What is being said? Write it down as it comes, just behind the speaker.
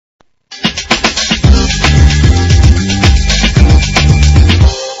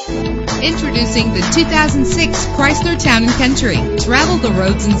Introducing the 2006 Chrysler Town & Country. Travel the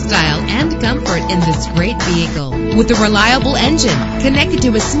roads in style and comfort in this great vehicle. With a reliable engine connected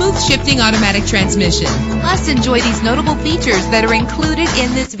to a smooth shifting automatic transmission. Plus, enjoy these notable features that are included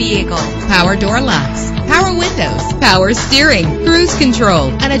in this vehicle: power door locks, power windows, power steering, cruise control,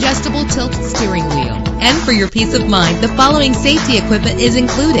 an adjustable tilt steering wheel. And for your peace of mind, the following safety equipment is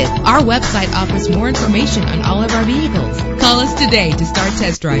included. Our website offers more information on all of our vehicles. Call us today to start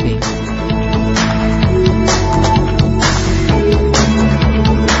test driving.